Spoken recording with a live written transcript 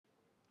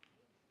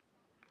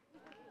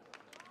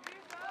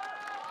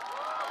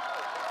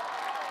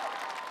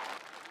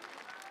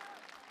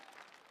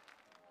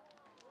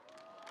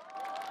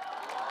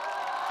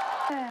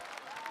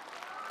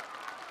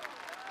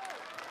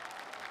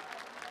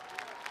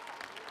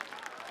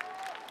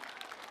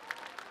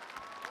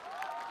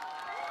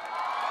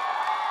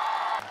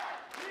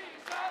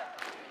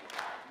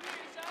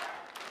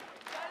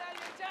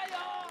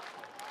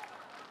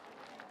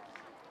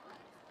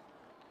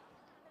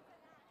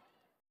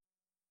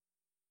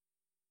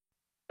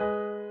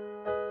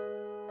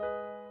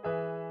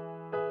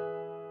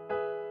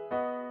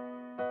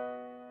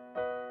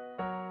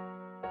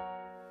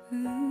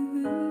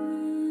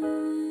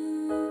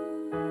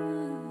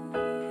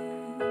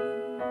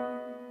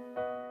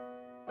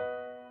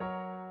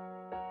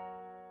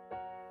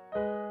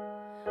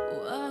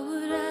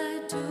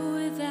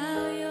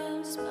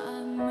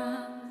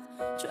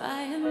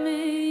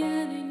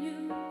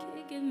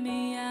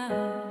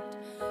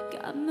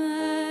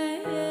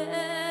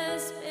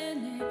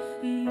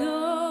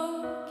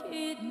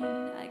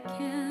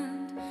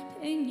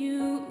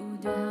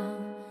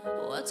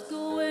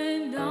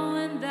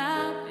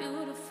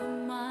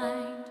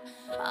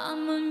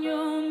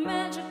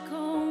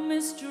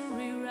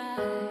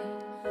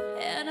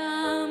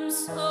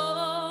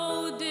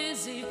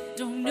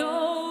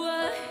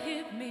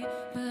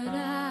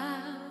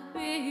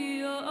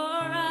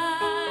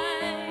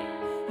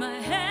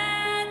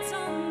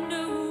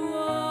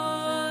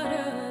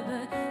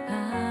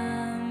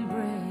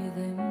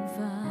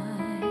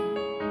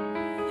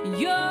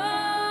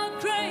You're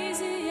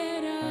crazy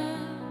and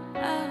I'm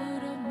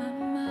out of my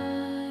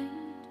mind.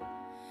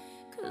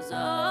 'Cause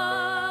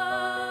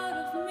all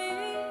of me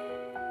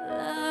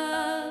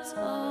loves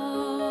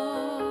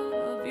all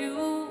of you.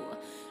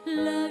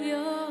 Love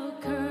your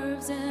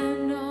curves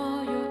and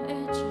all your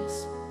edges,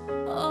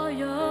 all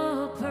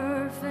your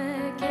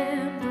perfect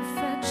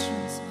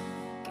imperfections.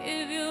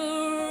 Give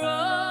your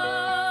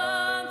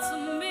all to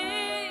me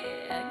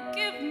and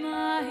give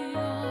my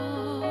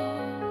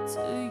all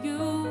to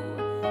you.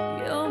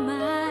 You're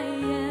my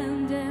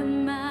end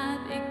and my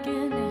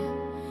beginning.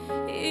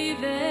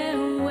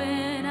 Even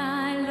when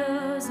I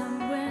lose, I'm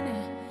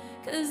winning.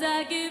 'Cause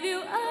I give you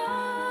all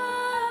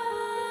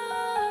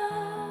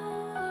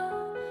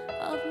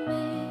of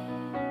me,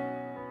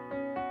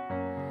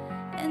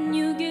 and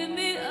you give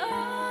me all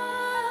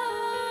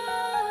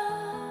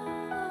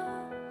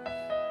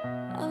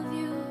of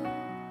you.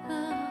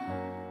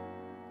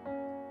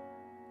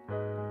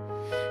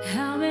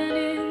 How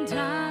many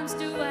times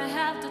do I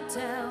have to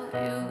tell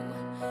you?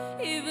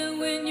 Even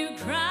when you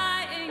cry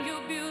and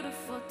you're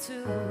beautiful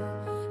too.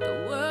 The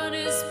world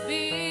is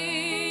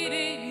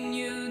beating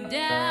you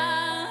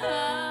down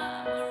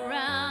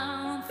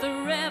around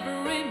through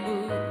every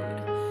mood.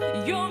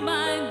 You're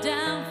my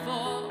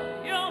downfall,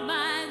 you're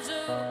my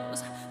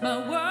joys, my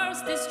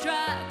worst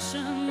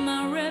distraction,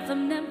 my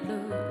rhythm and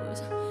blues.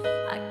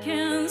 I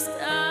can't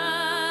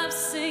stop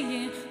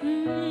singing.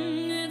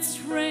 It's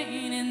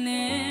raining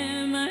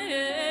in my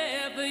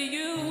head for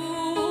you.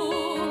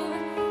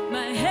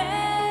 My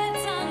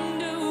head's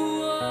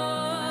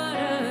underwater,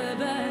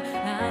 but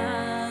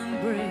I'm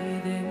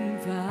breathing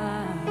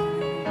fine.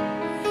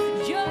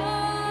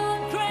 You're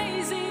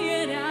crazy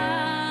and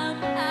I'm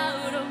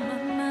out of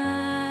my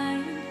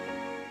mind.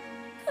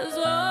 'Cause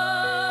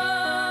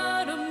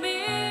all of me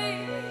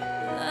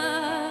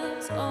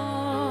loves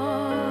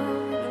all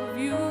of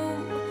you.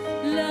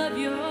 Love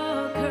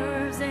your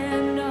curves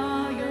and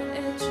all your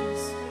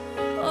edges,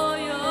 all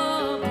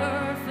your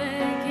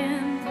perfect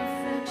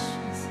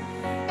imperfections.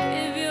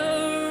 Give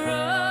your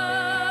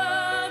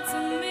all to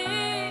me,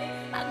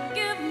 I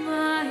give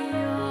my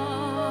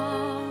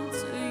all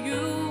to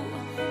you.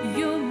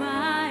 You're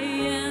my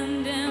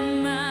end and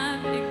my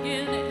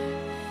beginning.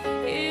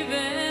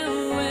 Even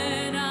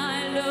when I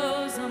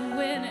lose, I'm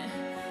winning.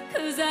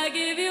 'Cause I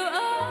give you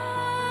all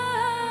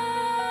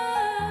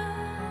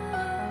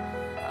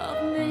of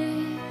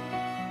me,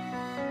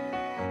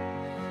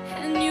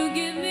 and you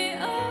give me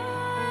all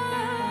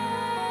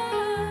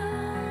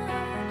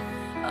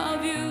of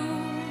you.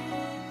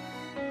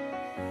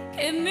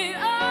 Give me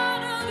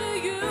all of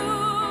you.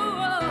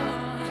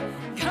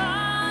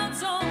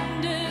 Cards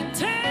on the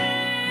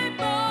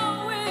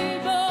table, we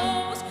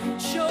both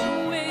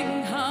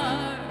showing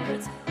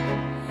hearts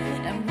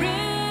and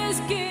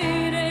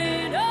risking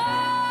it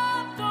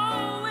all,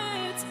 though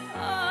it's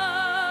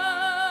hard.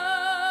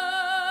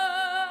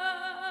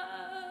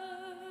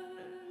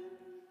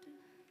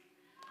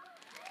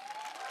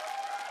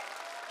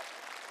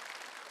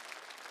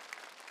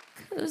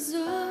 'Cause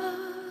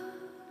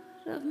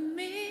all of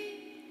me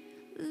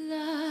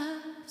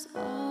loves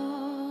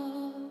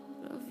all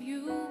of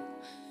you.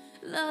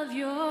 Love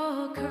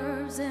your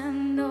curves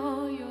and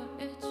all your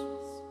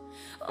edges,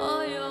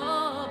 all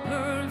your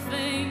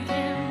perfect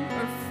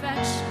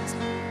imperfections.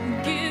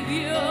 Give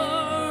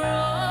your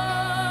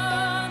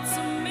all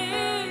to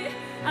me,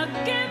 I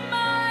give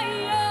my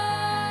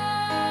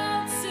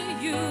all to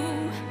you.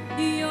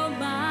 You're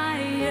my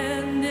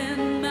end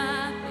and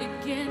my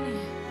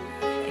beginning.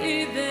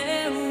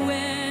 Even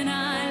when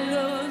I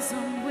lose,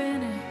 I'm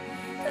winning.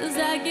 'Cause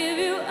I give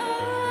you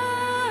all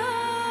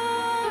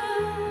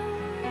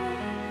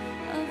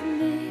of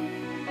me,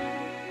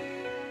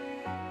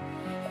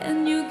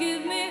 and you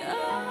give me all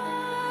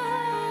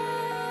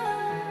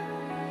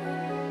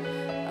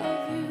of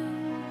you,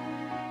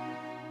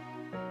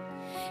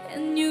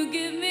 and you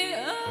give me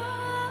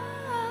all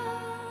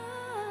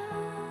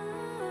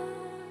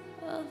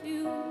of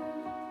you.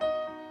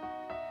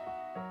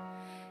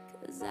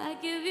 'Cause I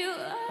give you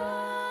all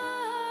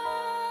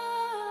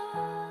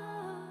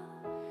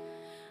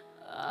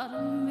of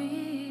me.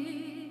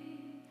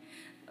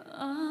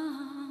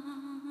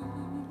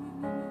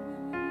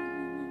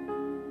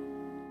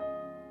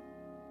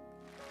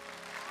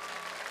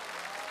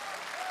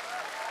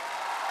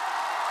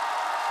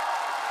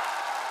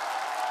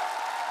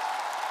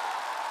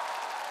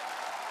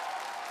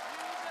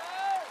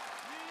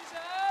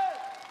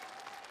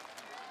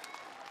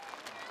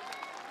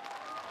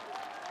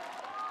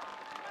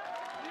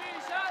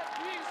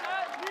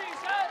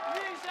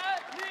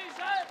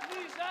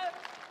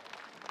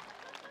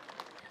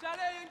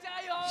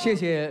谢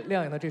谢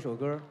亮颖的这首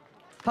歌，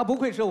她不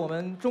愧是我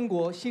们中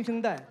国新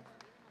生代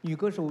女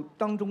歌手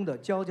当中的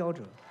佼佼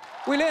者，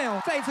为亮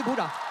颖再一次鼓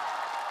掌。